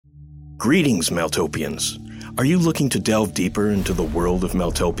Greetings, Meltopians. Are you looking to delve deeper into the world of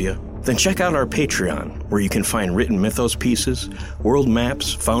Meltopia? Then check out our Patreon, where you can find written mythos pieces, world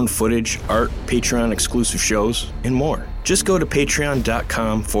maps, found footage, art, Patreon-exclusive shows, and more. Just go to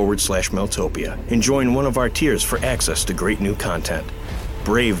patreon.com/Meltopia and join one of our tiers for access to great new content.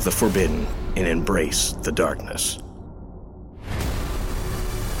 Brave the forbidden and embrace the darkness.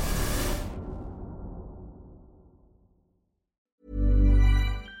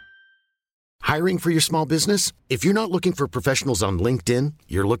 Hiring for your small business? If you're not looking for professionals on LinkedIn,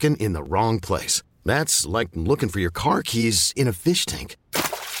 you're looking in the wrong place. That's like looking for your car keys in a fish tank.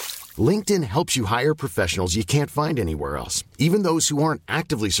 LinkedIn helps you hire professionals you can't find anywhere else, even those who aren't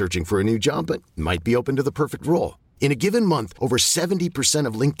actively searching for a new job but might be open to the perfect role. In a given month, over 70%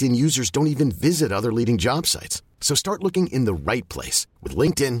 of LinkedIn users don't even visit other leading job sites. So start looking in the right place. With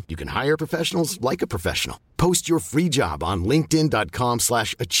LinkedIn, you can hire professionals like a professional. Post your free job on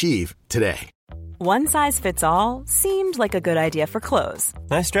linkedin.com/achieve today. One size fits all seemed like a good idea for clothes.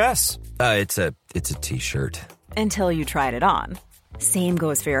 Nice dress. It's a t-shirt. Until you tried it on. Same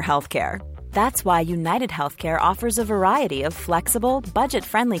goes for your healthcare. That's why United Healthcare offers a variety of flexible,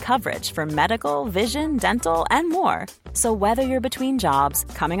 budget-friendly coverage for medical, vision, dental, and more. So whether you're between jobs,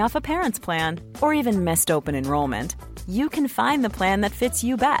 coming off a parent's plan, or even missed open enrollment, you can find the plan that fits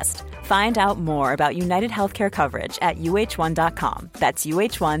you best. Find out more about United Healthcare coverage at uh1.com. That's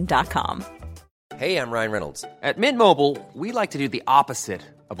uh1.com. Hey, I'm Ryan Reynolds. At Mint Mobile, we like to do the opposite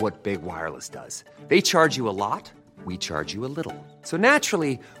of what Big Wireless does. They charge you a lot, we charge you a little. So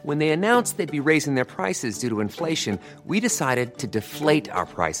naturally, when they announced they'd be raising their prices due to inflation, we decided to deflate our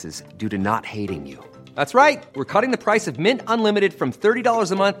prices due to not hating you. That's right. We're cutting the price of Mint Unlimited from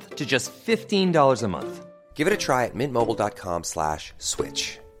 $30 a month to just $15 a month. Give it a try at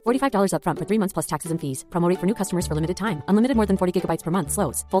mintmobile.com/switch. $45 up front for 3 months plus taxes and fees. Promo rate for new customers for limited time. Unlimited more than 40 gigabytes per month.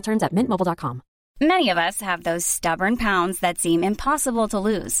 Slows full terms at mintmobile.com. Many of us have those stubborn pounds that seem impossible to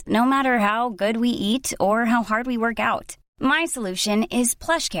lose, no matter how good we eat or how hard we work out. My solution is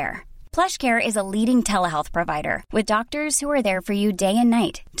PlushCare. PlushCare is a leading telehealth provider with doctors who are there for you day and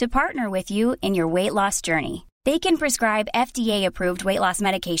night to partner with you in your weight loss journey. They can prescribe FDA-approved weight loss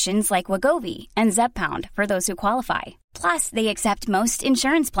medications like Wegovy and Zepbound for those who qualify. Plus, they accept most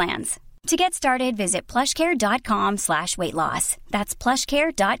insurance plans. To get started, visit plushcare.com/weightloss. That's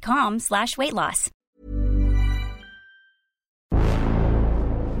plushcare.com/weightloss.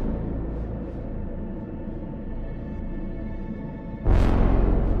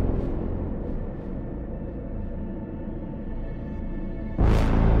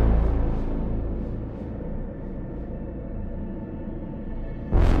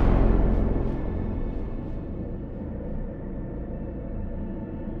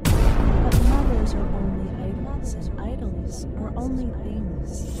 Or only things.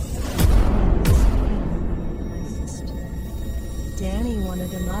 Danny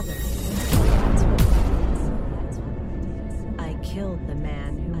wanted a mother. That's what I killed the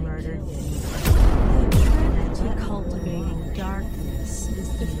man who murdered me. The trick to cultivating darkness is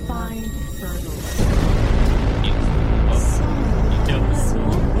to find fertile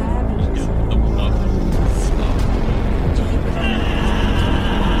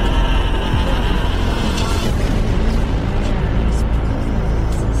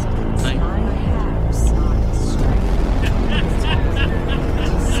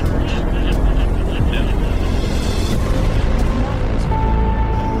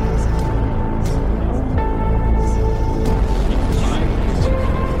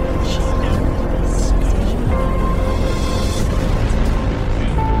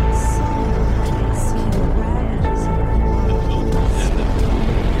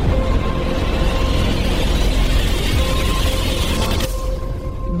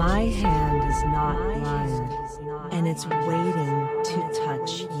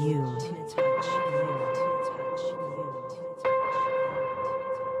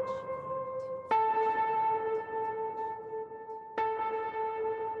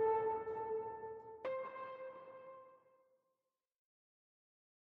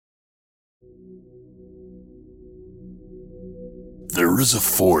There is a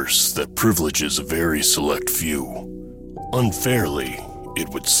force that privileges a very select few. Unfairly, it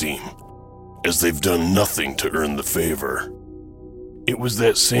would seem, as they've done nothing to earn the favor. It was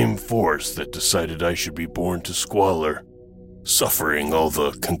that same force that decided I should be born to squalor, suffering all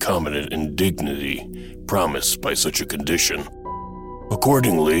the concomitant indignity promised by such a condition.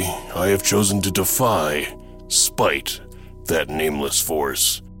 Accordingly, I have chosen to defy, spite, that nameless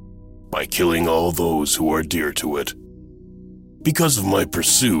force, by killing all those who are dear to it. Because of my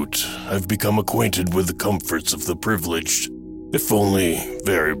pursuit, I've become acquainted with the comforts of the privileged, if only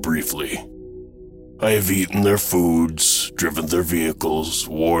very briefly. I have eaten their foods, driven their vehicles,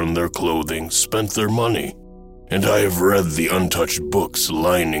 worn their clothing, spent their money, and I have read the untouched books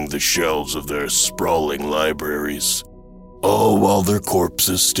lining the shelves of their sprawling libraries, all while their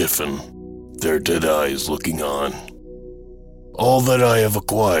corpses stiffen, their dead eyes looking on. All that I have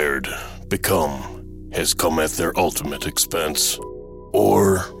acquired, become, has come at their ultimate expense,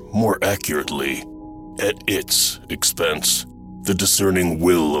 or, more accurately, at its expense, the discerning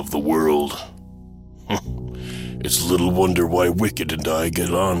will of the world. It's little wonder why Wicked and I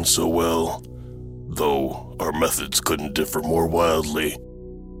get on so well, though our methods couldn't differ more wildly.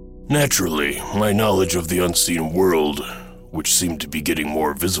 Naturally, my knowledge of the unseen world, which seemed to be getting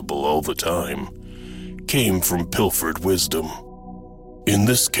more visible all the time, came from pilfered wisdom. In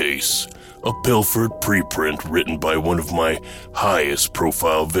this case, a pilfered preprint written by one of my highest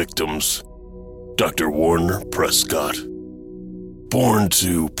profile victims, Dr. Warner Prescott. Born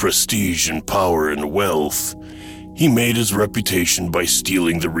to prestige and power and wealth, he made his reputation by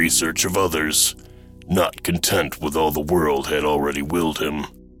stealing the research of others, not content with all the world had already willed him.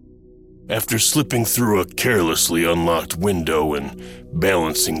 After slipping through a carelessly unlocked window and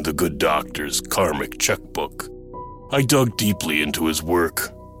balancing the good doctor's karmic checkbook, I dug deeply into his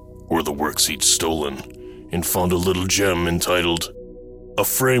work, or the works he'd stolen, and found a little gem entitled A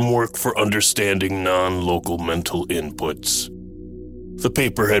Framework for Understanding Non-Local Mental Inputs. The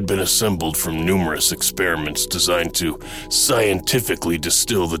paper had been assembled from numerous experiments designed to scientifically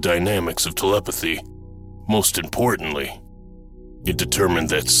distill the dynamics of telepathy. Most importantly, it determined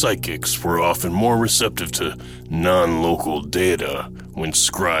that psychics were often more receptive to non-local data when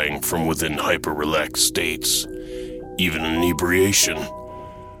scrying from within hyper-relaxed states, even inebriation.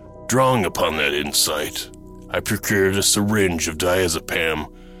 Drawing upon that insight, I procured a syringe of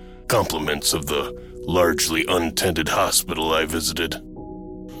diazepam, compliments of the largely untended hospital I visited.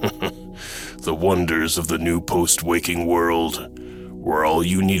 The wonders of the new post-waking world, where all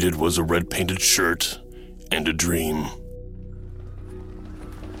you needed was a red-painted shirt and a dream.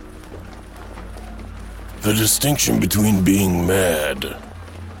 The distinction between being mad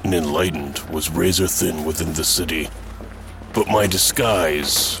and enlightened was razor-thin within the city, but my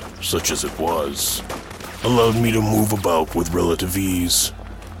disguise, such as it was, allowed me to move about with relative ease.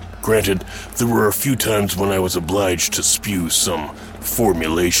 Granted, there were a few times when I was obliged to spew some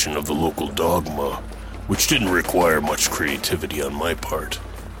formulation of the local dogma, which didn't require much creativity on my part.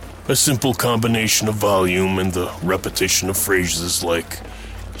 A simple combination of volume and the repetition of phrases like,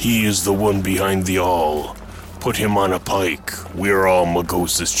 "He is the one behind the all. Put him on a pike. We are all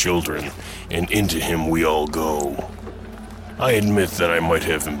Magosa's children, and into him we all go." I admit that I might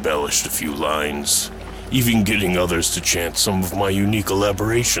have embellished a few lines, even getting others to chant some of my unique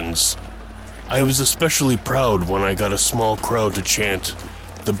elaborations. I was especially proud when I got a small crowd to chant,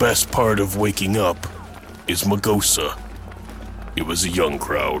 "The best part of waking up is Magosa." It was a young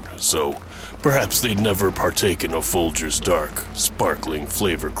crowd, so perhaps they'd never partaken of Folger's dark, sparkling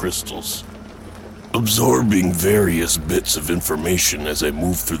flavor crystals. Absorbing various bits of information as I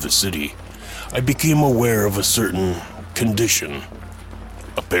moved through the city, I became aware of a certain condition.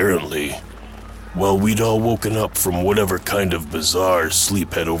 Apparently, while we'd all woken up from whatever kind of bizarre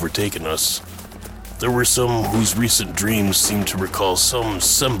sleep had overtaken us, there were some whose recent dreams seemed to recall some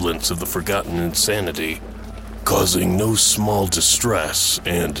semblance of the forgotten insanity, causing no small distress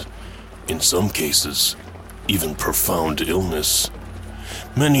and, in some cases, even profound illness.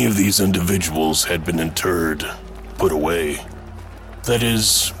 Many of these individuals had been interred, put away. That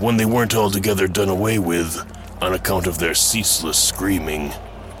is, when they weren't altogether done away with on account of their ceaseless screaming.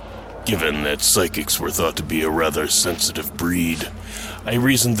 Given that psychics were thought to be a rather sensitive breed, I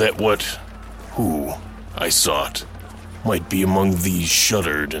reasoned that who I sought might be among these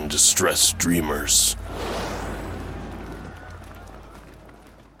shuddered and distressed dreamers.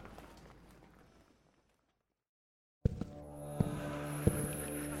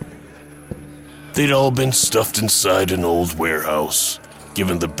 They'd all been stuffed inside an old warehouse,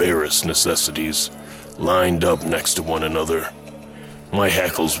 given the barest necessities, lined up next to one another. My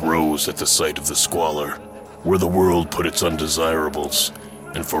hackles rose at the sight of the squalor, where the world put its undesirables,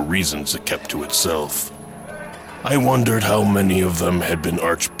 and for reasons it kept to itself. I wondered how many of them had been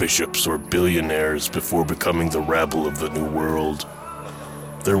archbishops or billionaires before becoming the rabble of the New World.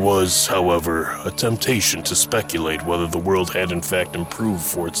 There was, however, a temptation to speculate whether the world had in fact improved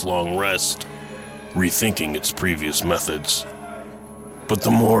for its long rest, rethinking its previous methods. But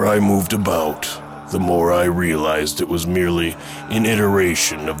the more I moved about, the more I realized it was merely an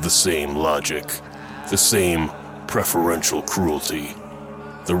iteration of the same logic, the same preferential cruelty,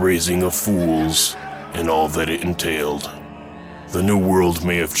 the raising of fools, and all that it entailed. The new world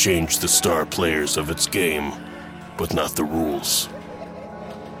may have changed the star players of its game, but not the rules.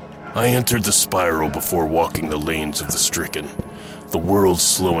 I entered the spiral before walking the lanes of the stricken, the world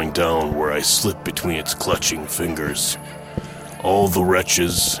slowing down where I slipped between its clutching fingers. All the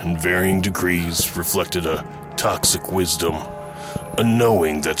wretches, in varying degrees, reflected a toxic wisdom, a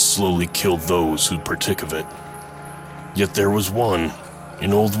knowing that slowly killed those who partook of it. Yet there was one,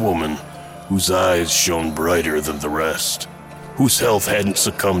 an old woman, whose eyes shone brighter than the rest, whose health hadn't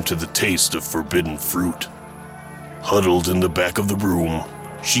succumbed to the taste of forbidden fruit. Huddled in the back of the room,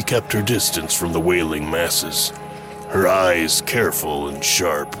 she kept her distance from the wailing masses, her eyes careful and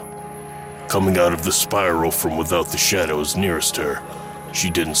sharp. Coming out of the spiral from without the shadows nearest her, she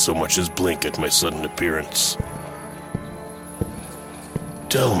didn't so much as blink at my sudden appearance.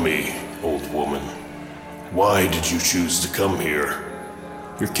 Tell me, old woman, why did you choose to come here?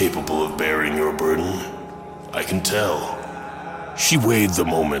 You're capable of bearing your burden. I can tell. She weighed the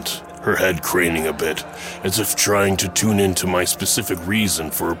moment, her head craning a bit, as if trying to tune into my specific reason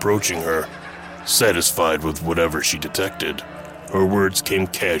for approaching her. Satisfied with whatever she detected, her words came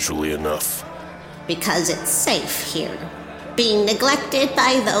casually enough. Because it's safe here. Being neglected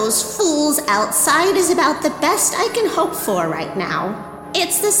by those fools outside is about the best I can hope for right now.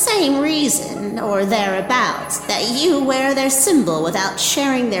 It's the same reason, or thereabouts, that you wear their symbol without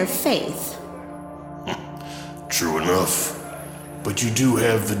sharing their faith. True enough. But you do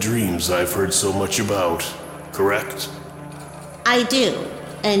have the dreams I've heard so much about, correct? I do.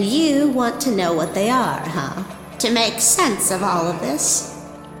 And you want to know what they are, huh? To make sense of all of this?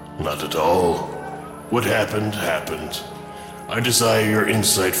 Not at all. What happened, happened. I desire your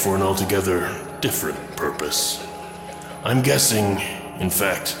insight for an altogether different purpose. I'm guessing, in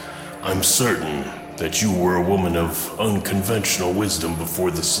fact, I'm certain that you were a woman of unconventional wisdom before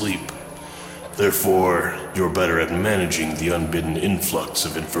the sleep. Therefore, you're better at managing the unbidden influx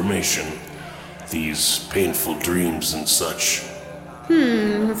of information, these painful dreams and such.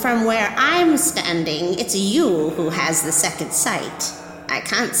 From where I'm standing, it's you who has the second sight. I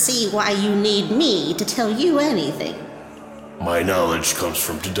can't see why you need me to tell you anything. My knowledge comes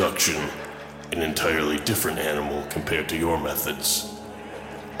from deduction, an entirely different animal compared to your methods.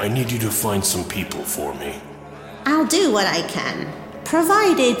 I need you to find some people for me. I'll do what I can,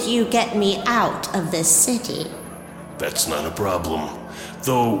 provided you get me out of this city. That's not a problem,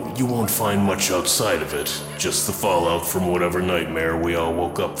 though you won't find much outside of it, just the fallout from whatever nightmare we all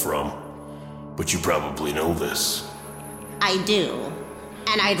woke up from. But you probably know this. I do.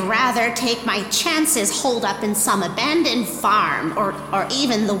 And I'd rather take my chances holed up in some abandoned farm or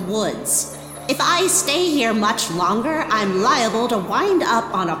even the woods. If I stay here much longer, I'm liable to wind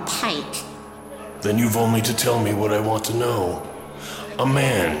up on a pike. Then you've only to tell me what I want to know. A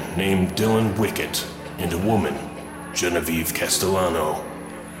man named Dylan Wickett and a woman, Genevieve Castellano.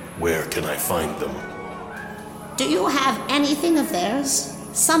 Where can I find them? Do you have anything of theirs?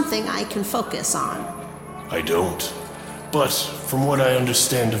 Something I can focus on? I don't. But from what I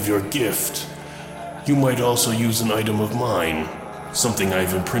understand of your gift, you might also use an item of mine, something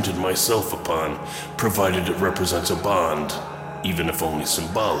I've imprinted myself upon, provided it represents a bond, even if only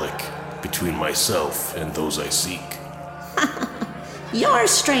symbolic, between myself and those I seek. You're a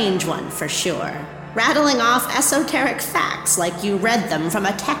strange one, for sure. Rattling off esoteric facts like you read them from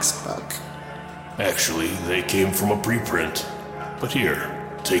a textbook. Actually, they came from a preprint. But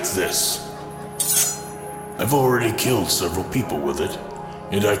here, take this. I've already killed several people with it,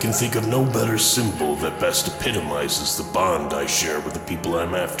 and I can think of no better symbol that best epitomizes the bond I share with the people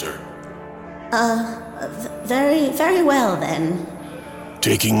I'm after. Very well then.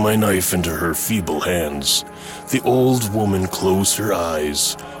 Taking my knife into her feeble hands, the old woman closed her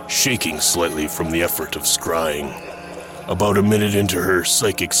eyes, shaking slightly from the effort of scrying. About a minute into her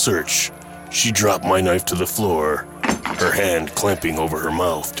psychic search, she dropped my knife to the floor, her hand clamping over her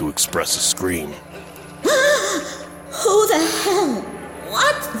mouth to express a scream. Who the hell?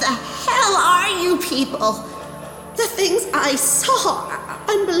 What the hell are you people? The things I saw are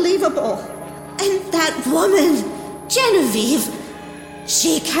unbelievable. And that woman, Genevieve,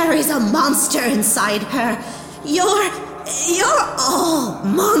 she carries a monster inside her. You're all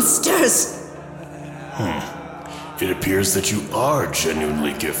monsters. It appears that you are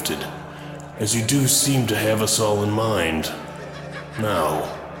genuinely gifted, as you do seem to have us all in mind. Now,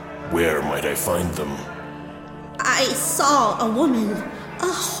 where might I find them? I saw a woman,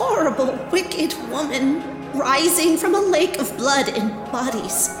 a horrible, wicked woman, rising from a lake of blood and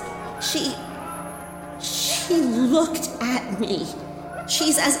bodies. She looked at me.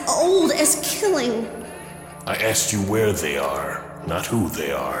 She's as old as killing. I asked you where they are, not who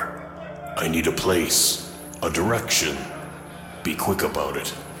they are. I need a place, a direction. Be quick about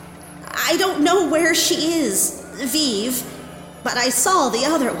it. I don't know where she is, Vive, but I saw the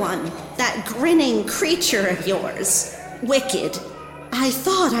other one, that grinning creature of yours, Wicked. I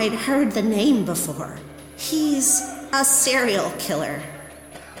thought I'd heard the name before. He's a serial killer.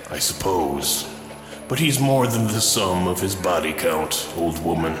 I suppose. But he's more than the sum of his body count, old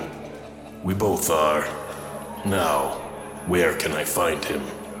woman. We both are. Now, where can I find him?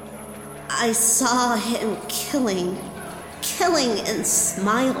 I saw him killing and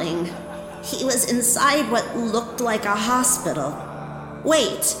smiling. He was inside what looked like a hospital.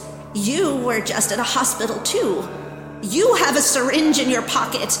 Wait, you were just at a hospital too. You have a syringe in your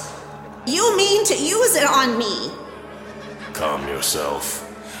pocket. You mean to use it on me? Calm yourself.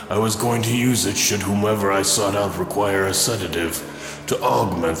 I was going to use it should whomever I sought out require a sedative to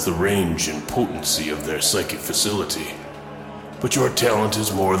augment the range and potency of their psychic facility. But your talent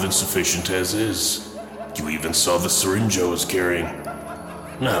is more than sufficient as is. You even saw the syringe I was carrying.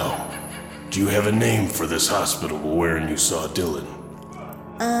 Now, do you have a name for this hospital wherein you saw Dylan?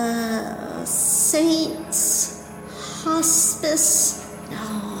 Saints Hospice?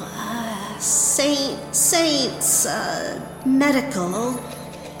 No, Saints Medical.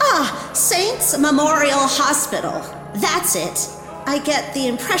 Saints Memorial Hospital. That's it. I get the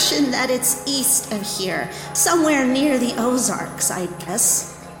impression that it's east of here, somewhere near the Ozarks, I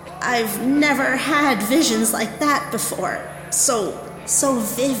guess. I've never had visions like that before. So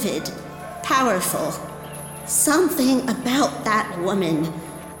vivid, powerful. Something about that woman,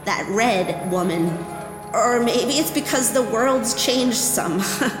 that red woman. Or maybe it's because the world's changed some.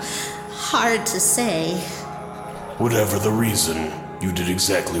 Hard to say. Whatever the reason, you did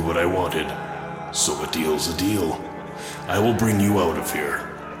exactly what I wanted. So a deal's a deal. I will bring you out of here.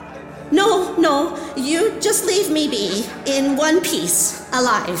 No, you just leave me be, in one piece,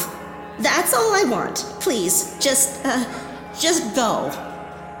 alive. That's all I want. Please, just go.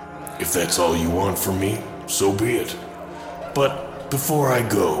 If that's all you want from me, so be it. But before I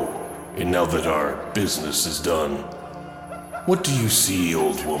go, and now that our business is done, what do you see,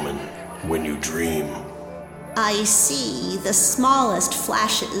 old woman, when you dream? I see the smallest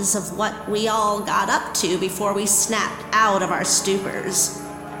flashes of what we all got up to before we snapped out of our stupors.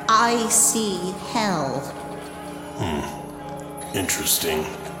 I see hell. Interesting.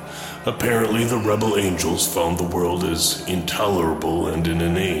 Apparently the rebel angels found the world as intolerable and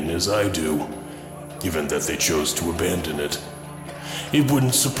inane as I do, given that they chose to abandon it. It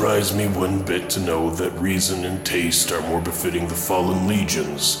wouldn't surprise me one bit to know that reason and taste are more befitting the fallen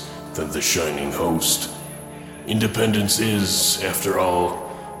legions than the shining host. Independence is, after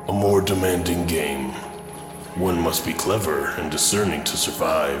all, a more demanding game. One must be clever and discerning to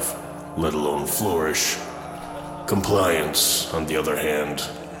survive, let alone flourish. Compliance, on the other hand,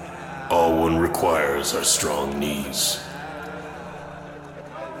 all one requires are strong knees.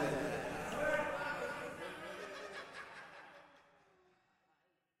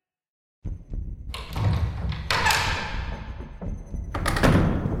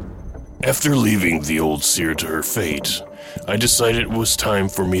 After leaving the old seer to her fate, I decided it was time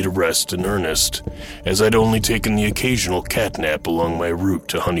for me to rest in earnest, as I'd only taken the occasional catnap along my route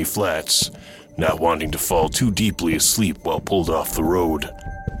to Honey Flats, not wanting to fall too deeply asleep while pulled off the road.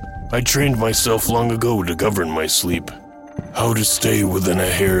 I trained myself long ago to govern my sleep, how to stay within a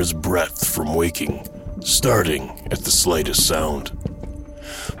hair's breadth from waking, starting at the slightest sound.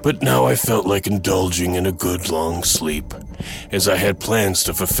 But now I felt like indulging in a good long sleep, as I had plans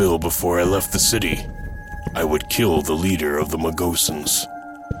to fulfill before I left the city. I would kill the leader of the Magosans.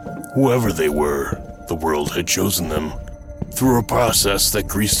 Whoever they were, the world had chosen them, through a process that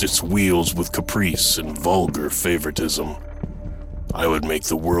greased its wheels with caprice and vulgar favoritism. I would make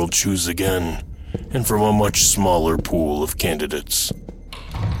the world choose again, and from a much smaller pool of candidates.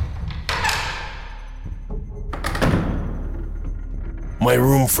 My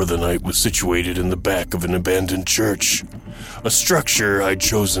room for the night was situated in the back of an abandoned church, a structure I'd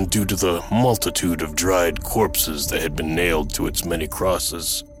chosen due to the multitude of dried corpses that had been nailed to its many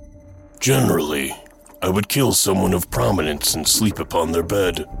crosses. Generally, I would kill someone of prominence and sleep upon their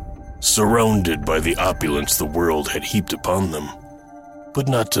bed, surrounded by the opulence the world had heaped upon them. But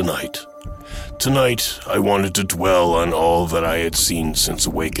not tonight. Tonight, I wanted to dwell on all that I had seen since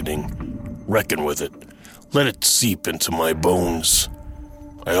awakening, reckon with it, let it seep into my bones.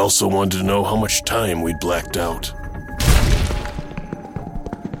 I also wanted to know how much time we'd blacked out.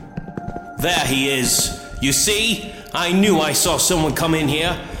 There he is. You see? I knew I saw someone come in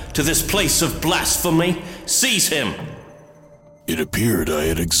here, to this place of blasphemy. Seize him! It appeared I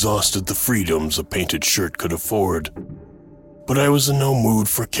had exhausted the freedoms a painted shirt could afford. But I was in no mood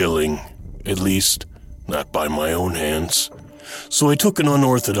for killing, at least, not by my own hands. so I took an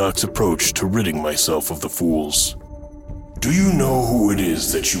unorthodox approach to ridding myself of the fools. Do you know who it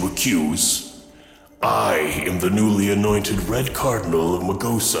is that you accuse? I am the newly anointed Red Cardinal of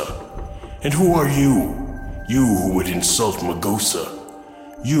Magosa. And who are you? You who would insult Magosa.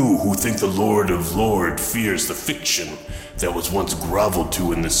 You who think the Lord of Lord fears the fiction that was once groveled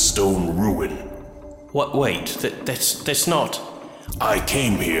to in this stone ruin. What? Wait, that's not... I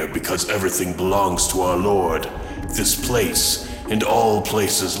came here because everything belongs to our Lord, this place, and all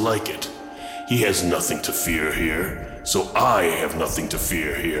places like it. He has nothing to fear here, so I have nothing to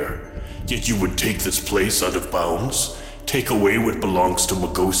fear here. Yet you would take this place out of bounds, take away what belongs to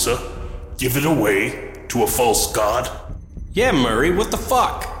Magosa, give it away to a false god? Yeah, Murray, what the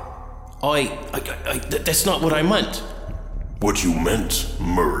fuck? That's not what I meant. What you meant,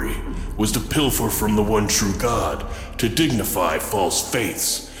 Murray, was to pilfer from the one true God, to dignify false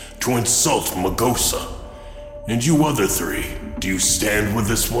faiths, to insult Magosa. And you other three, do you stand with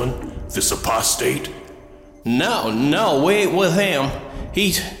this one, this apostate? No, we ain't with him.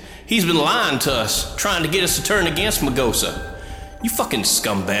 He's been lying to us, trying to get us to turn against Magosa. You fucking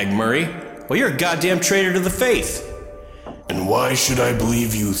scumbag, Murray. Well, you're a goddamn traitor to the faith. And why should I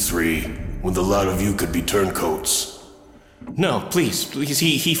believe you three, when the lot of you could be turncoats? No, please,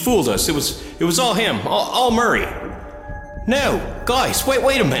 he fooled us. It was all him, all Murray. No, guys,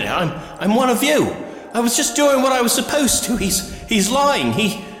 wait a minute. I'm one of you. I was just doing what I was supposed to. He's lying.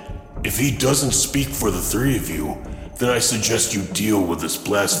 If he doesn't speak for the three of you, then I suggest you deal with this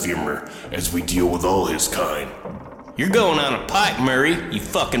blasphemer as we deal with all his kind. You're going on a pipe, Murray, you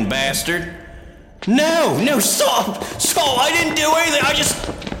fucking bastard. No, stop, I didn't do anything, I just...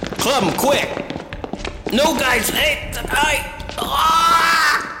 Club him, quick. No, guys,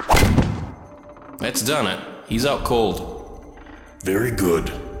 That's done it. He's out cold. Very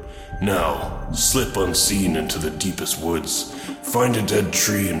good. Now, slip unseen into the deepest woods, find a dead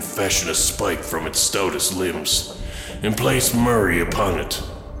tree and fashion a spike from its stoutest limbs, and place Murray upon it.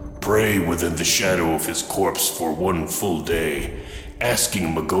 Pray within the shadow of his corpse for 1 full day,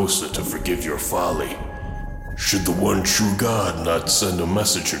 asking Magosa to forgive your folly. Should the one true God not send a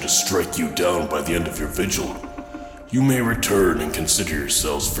messenger to strike you down by the end of your vigil, you may return and consider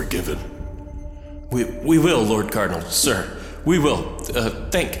yourselves forgiven. We will, Lord Cardinal, sir. We will.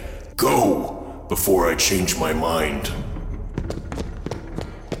 Think. Go, before I change my mind.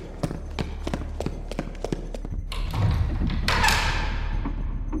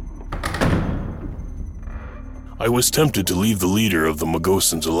 I was tempted to leave the leader of the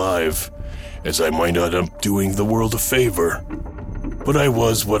Magosans alive, as I might end up doing the world a favor. But I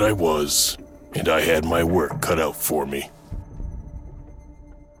was what I was, and I had my work cut out for me.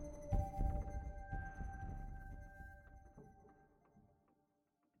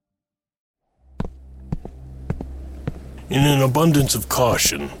 In an abundance of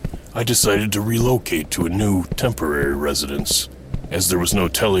caution, I decided to relocate to a new temporary residence, as there was no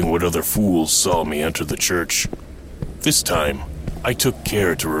telling what other fools saw me enter the church. This time, I took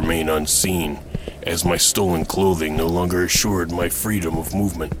care to remain unseen, as my stolen clothing no longer assured my freedom of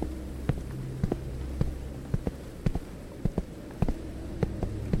movement.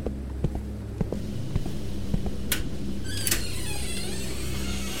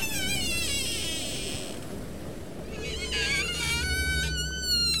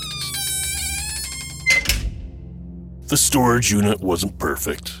 The storage unit wasn't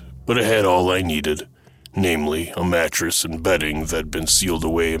perfect, but it had all I needed, namely a mattress and bedding that had been sealed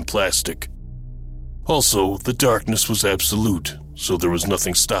away in plastic. Also, the darkness was absolute, so there was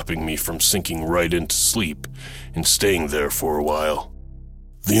nothing stopping me from sinking right into sleep and staying there for a while.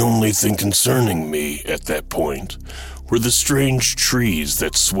 The only thing concerning me at that point were the strange trees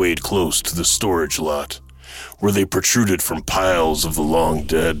that swayed close to the storage lot, where they protruded from piles of the long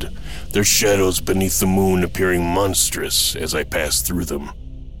dead, their shadows beneath the moon appearing monstrous as I passed through them.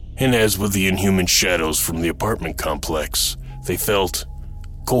 And as with the inhuman shadows from the apartment complex, they felt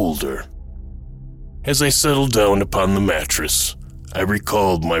colder. As I settled down upon the mattress, I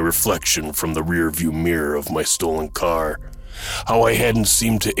recalled my reflection from the rearview mirror of my stolen car, how I hadn't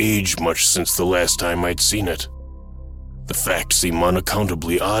seemed to age much since the last time I'd seen it. The fact seemed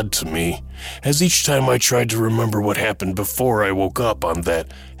unaccountably odd to me, as each time I tried to remember what happened before I woke up on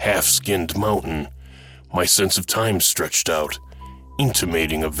that half-skinned mountain, my sense of time stretched out,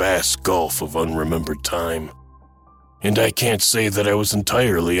 intimating a vast gulf of unremembered time. And I can't say that I was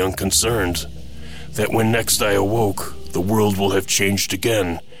entirely unconcerned, that when next I awoke, the world will have changed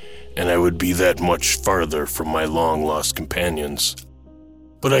again, and I would be that much farther from my long-lost companions.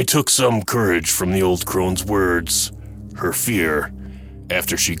 But I took some courage from the old crone's words. Her fear,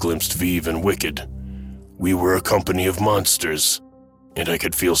 after she glimpsed Vive and Wicked, We were a company of monsters, and I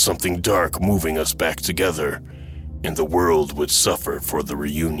could feel something dark moving us back together, and the world would suffer for the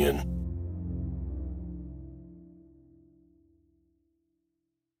reunion.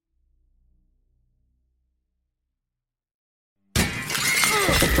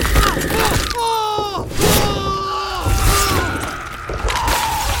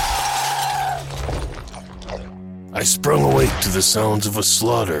 I sprung awake to the sounds of a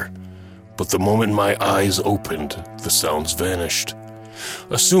slaughter, but the moment my eyes opened, the sounds vanished.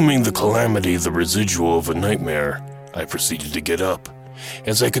 Assuming the calamity the residual of a nightmare, I proceeded to get up,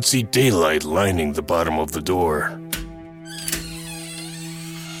 as I could see daylight lining the bottom of the door.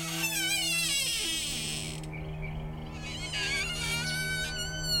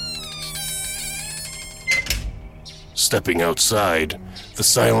 Stepping outside, the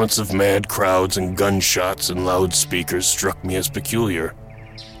silence of mad crowds and gunshots and loudspeakers struck me as peculiar.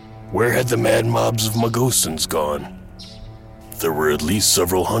 Where had the mad mobs of Magosans gone? There were at least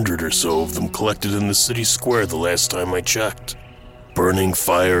several hundred or so of them collected in the city square the last time I checked, burning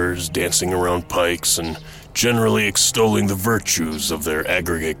fires, dancing around pikes, and generally extolling the virtues of their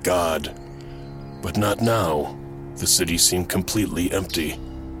aggregate god. But not now. The city seemed completely empty.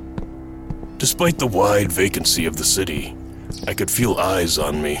 Despite the wide vacancy of the city, I could feel eyes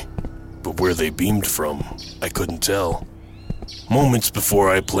on me, but where they beamed from, I couldn't tell. Moments before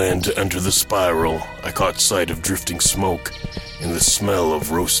I planned to enter the spiral, I caught sight of drifting smoke and the smell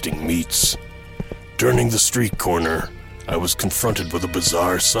of roasting meats. Turning the street corner, I was confronted with a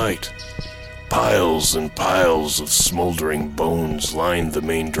bizarre sight. Piles and piles of smoldering bones lined the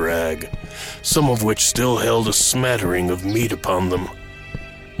main drag, some of which still held a smattering of meat upon them.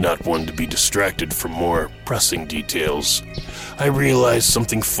 Not one to be distracted from more pressing details, I realized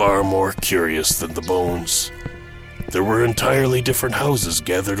something far more curious than the bones. There were entirely different houses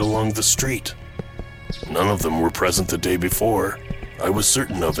gathered along the street. None of them were present the day before. I was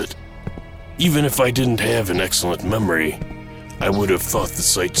certain of it. Even if I didn't have an excellent memory, I would have thought the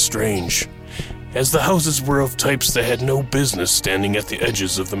sight strange, as the houses were of types that had no business standing at the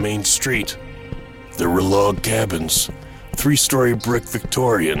edges of the main street. There were log cabins, 3-story brick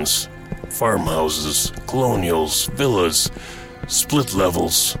Victorians, farmhouses, colonials, villas, split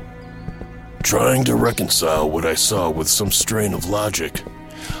levels. Trying to reconcile what I saw with some strain of logic,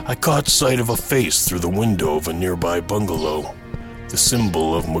 I caught sight of a face through the window of a nearby bungalow, the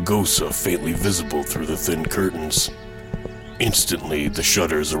symbol of Magosa faintly visible through the thin curtains. Instantly, the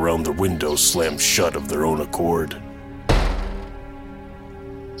shutters around the window slammed shut of their own accord.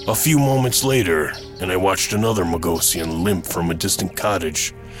 A few moments later, and I watched another Magosian limp from a distant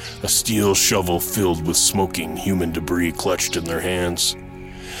cottage, a steel shovel filled with smoking human debris clutched in their hands.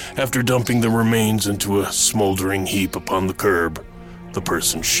 After dumping the remains into a smoldering heap upon the curb, the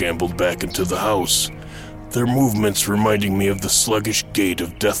person shambled back into the house, their movements reminding me of the sluggish gait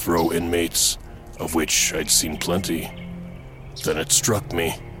of death row inmates, of which I'd seen plenty. Then it struck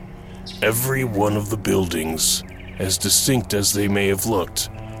me. Every one of the buildings, as distinct as they may have looked,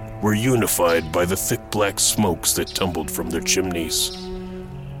 were unified by the thick black smokes that tumbled from their chimneys.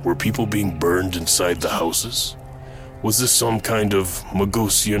 Were people being burned inside the houses? Was this some kind of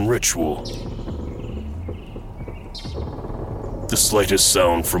Magosian ritual? The slightest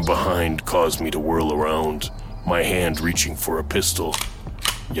sound from behind caused me to whirl around, my hand reaching for a pistol.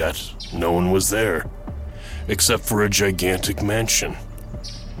 Yet, no one was there, except for a gigantic mansion.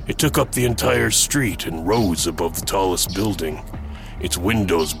 It took up the entire street and rose above the tallest building, its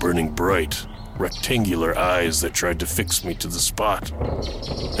windows burning bright, rectangular eyes that tried to fix me to the spot.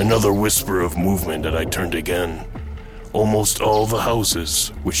 Another whisper of movement and I turned again. Almost all the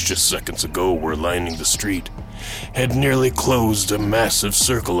houses, which just seconds ago were lining the street, had nearly closed a massive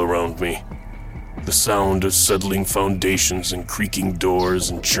circle around me. The sound of settling foundations and creaking doors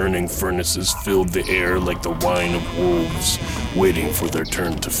and churning furnaces filled the air like the whine of wolves waiting for their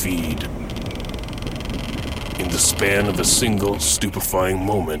turn to feed. In the span of a single stupefying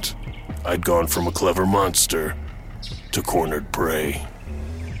moment, I'd gone from a clever monster to cornered prey.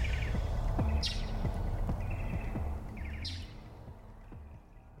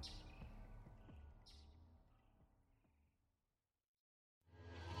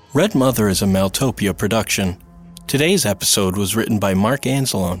 Red Mother is a Maltopia production. Today's episode was written by Mark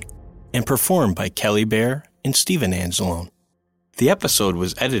Anzalone and performed by Kelly Bear and Steven Anzalone. The episode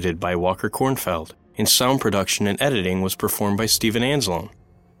was edited by Walker Kornfeld, and sound production and editing was performed by Steven Anzalone.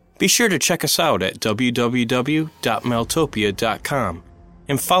 Be sure to check us out at www.maltopia.com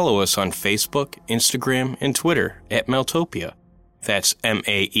and follow us on Facebook, Instagram, and Twitter at Maltopia. That's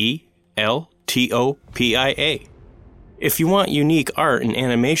Maeltopia. If you want unique art and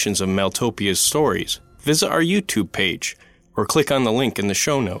animations of Maltopia's stories, visit our YouTube page or click on the link in the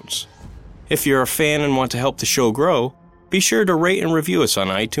show notes. If you're a fan and want to help the show grow, be sure to rate and review us on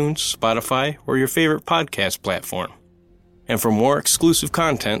iTunes, Spotify, or your favorite podcast platform. And for more exclusive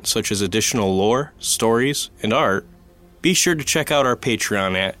content such as additional lore, stories, and art, be sure to check out our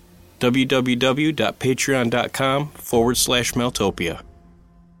Patreon at www.patreon.com/Meltopia.